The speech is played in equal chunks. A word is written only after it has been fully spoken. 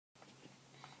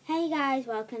guys,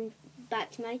 welcome back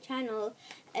to my channel.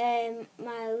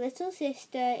 My little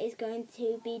sister is going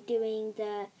to be doing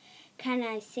the Can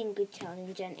I Sing Good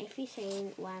challenge, and if you're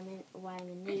saying why I'm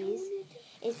in these,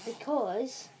 it's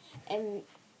because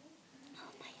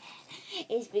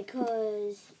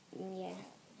yeah.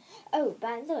 Oh,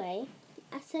 by the way,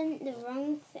 I sent the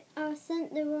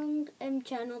wrong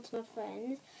channel to my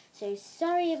friends, so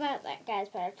sorry about that, guys.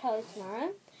 But I'll tell you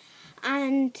tomorrow.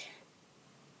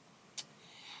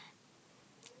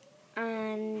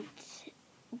 And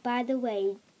by the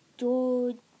way,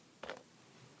 George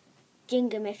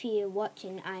Jingham, if you're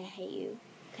watching, I hate you.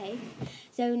 Okay?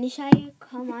 So Nishaya,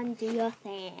 come on, do your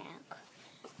thing.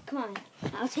 Come on.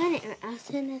 I'll turn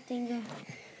the thing on.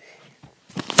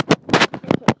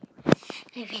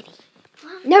 Okay, ready?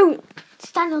 No!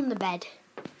 Stand on the bed.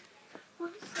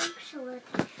 What song shall I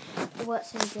do? What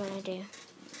song do you want to do?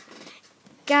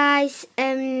 Guys,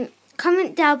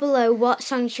 comment down below what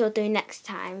songs you'll do next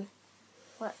time.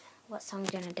 What song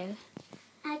do you want to do?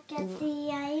 I got the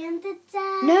eye and the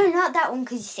dark. No, not that one,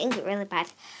 because you sing it really bad.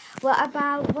 What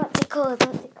about, what's it called?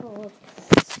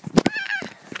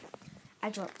 I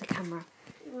dropped the camera.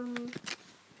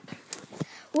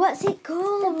 What's it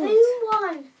called? The blue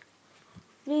one.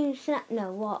 Blue snap?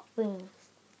 No, what? Blue.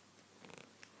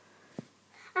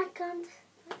 I can't.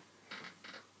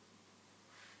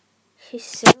 She's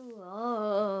so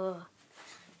low.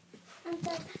 I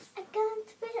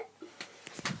can't be.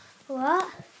 What?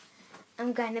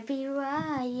 I'm gonna be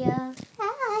royal.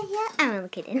 I'm only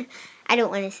kidding. I don't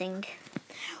want to sing.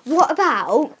 What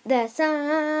about the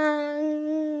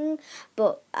song?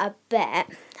 But I bet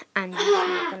I'm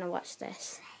not gonna watch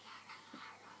this.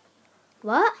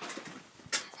 What?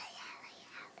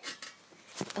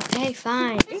 Okay,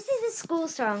 fine. This is a school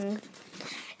song.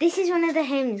 This is one of the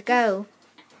hymns. Go.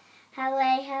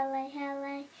 Halle, halle,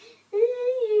 halle.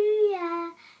 Ooh,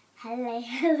 yeah. Halle,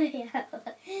 halle,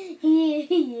 halle.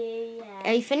 Yeah.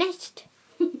 Are you finished?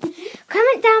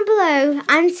 Comment down below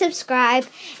and subscribe.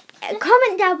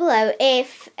 Comment down below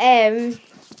if comment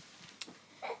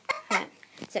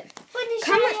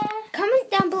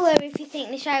down below if you think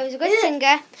Nishaya was a good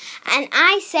singer, and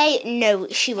I say no,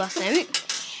 she wasn't.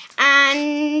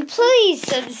 And please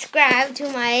subscribe to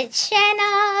my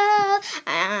channel,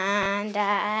 and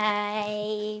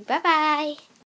bye bye.